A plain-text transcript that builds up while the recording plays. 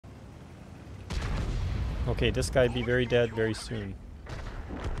Okay, this guy be very dead very soon.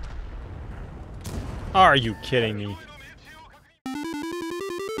 Are you kidding me?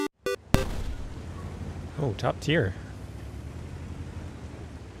 Oh, top tier.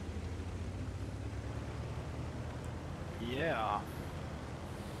 Yeah.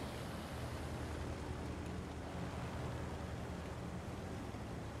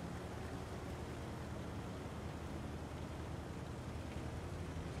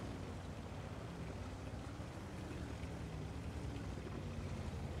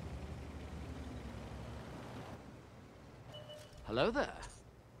 Hello there.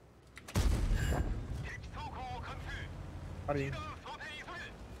 Howdy.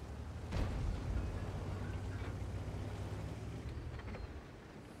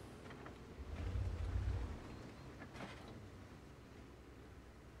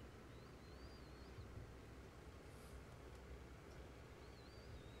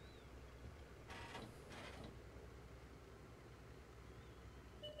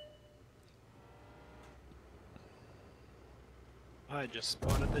 I just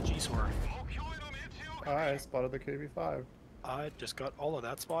spotted the G-Sword. I spotted the KV5. I just got all of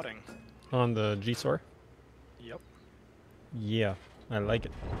that spotting. On the G-Sor? Yep. Yeah, I like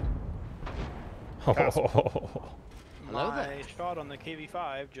it. Castle. Hello My there. shot on the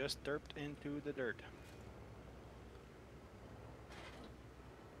KV5 just derped into the dirt.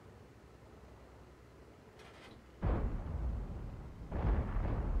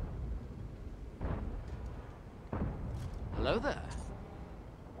 Hello there.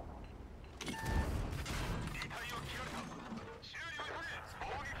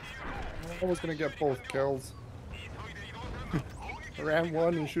 I was gonna get both kills. Ram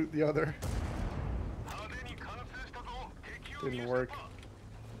one and shoot the other. Didn't work.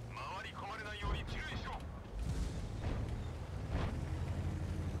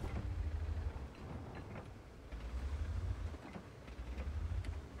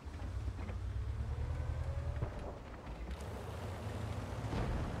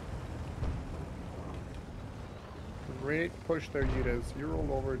 Great push there, Yutas. You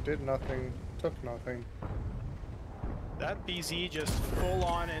rolled over, did nothing, took nothing. That BZ just full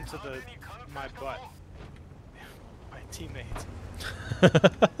on into my butt. My teammates.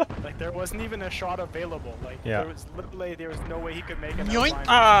 Like there wasn't even a shot available. Like Yeah. there was no way he could make it. Yoink!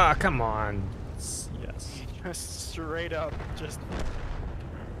 Ah, come on. Yes. He just straight up just.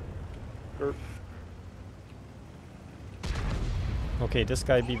 Derp. Okay, this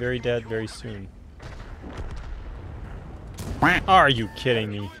guy be very dead very soon. Are you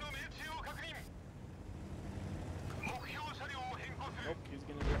kidding me? Nope, he's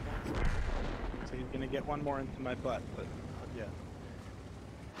gonna get one. So he's gonna get one more into my butt, but yeah.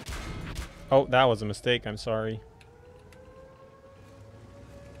 Oh, that was a mistake. I'm sorry.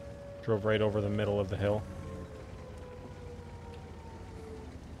 Drove right over the middle of the hill.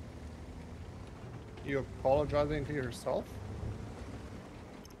 You apologizing to yourself?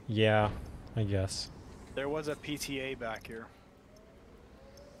 Yeah, I guess. There was a PTA back here.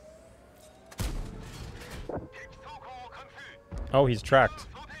 Oh, he's tracked.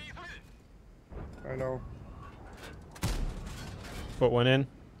 I know. Put one in.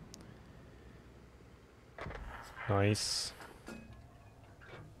 Nice. Is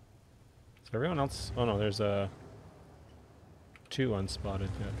everyone else? Oh no, there's two unspotted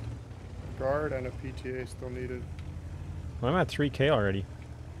yet. Guard and a PTA still needed. Well, I'm at 3K already.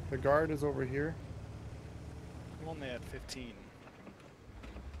 The guard is over here. I'm only at 15.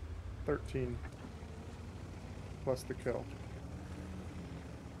 13. Plus the kill.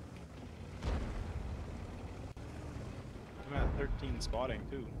 I'm at 13 spotting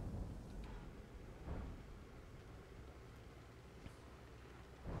too.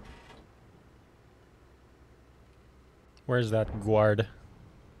 Where's that guard?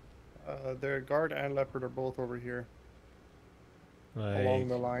 The guard and leopard are both over here. Along Like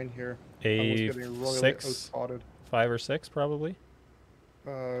the line here. I was a getting royally 6, outspotted. 5 or 6 probably.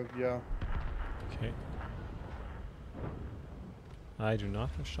 Yeah. Okay. I do not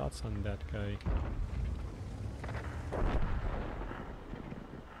have shots on that guy.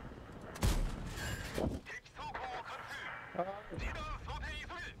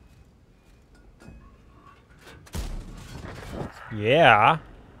 Yeah.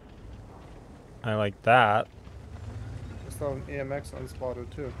 I like that. I saw an AMX unspotted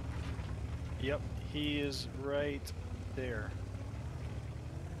too. Yep, he is right there.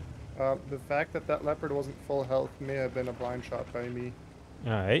 The fact that that leopard wasn't full health may have been a blind shot by me.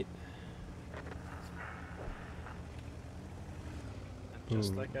 Alright. And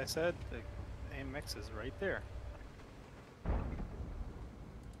just Ooh. like I said, the AMX is right there.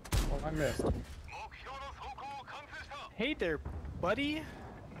 Well, I missed. Hey there, buddy. You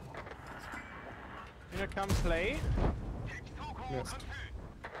gonna come play? Missed.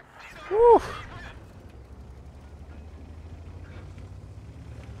 Woo!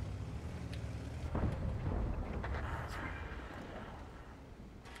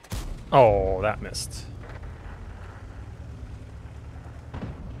 Oh, that missed.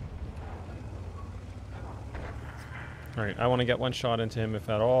 Alright, I want to get one shot into him if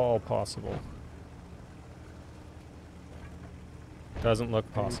at all possible. Doesn't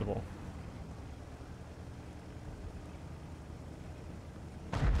look possible.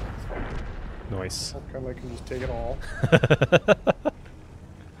 Nice. How come I can just take it all?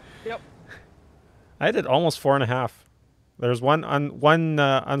 Yep. I did almost 4.5. There's one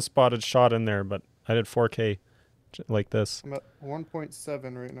unspotted shot in there, but I did 4K like this. I'm at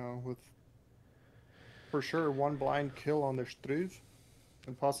 1.7 right now with, for sure, one blind kill on the Struve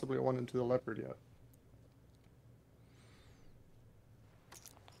and possibly one into the Leopard yet.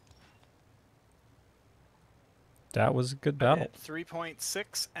 That was a good I battle. did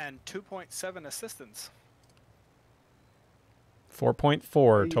 3.6 and 2.7 assistance.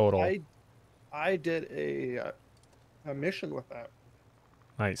 4.4 total. I did a mission with that.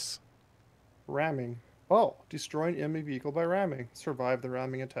 Nice. Ramming. Oh, destroy an enemy vehicle by ramming. Survive the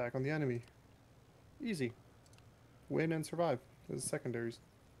ramming attack on the enemy. Easy. Win and survive. This is secondaries.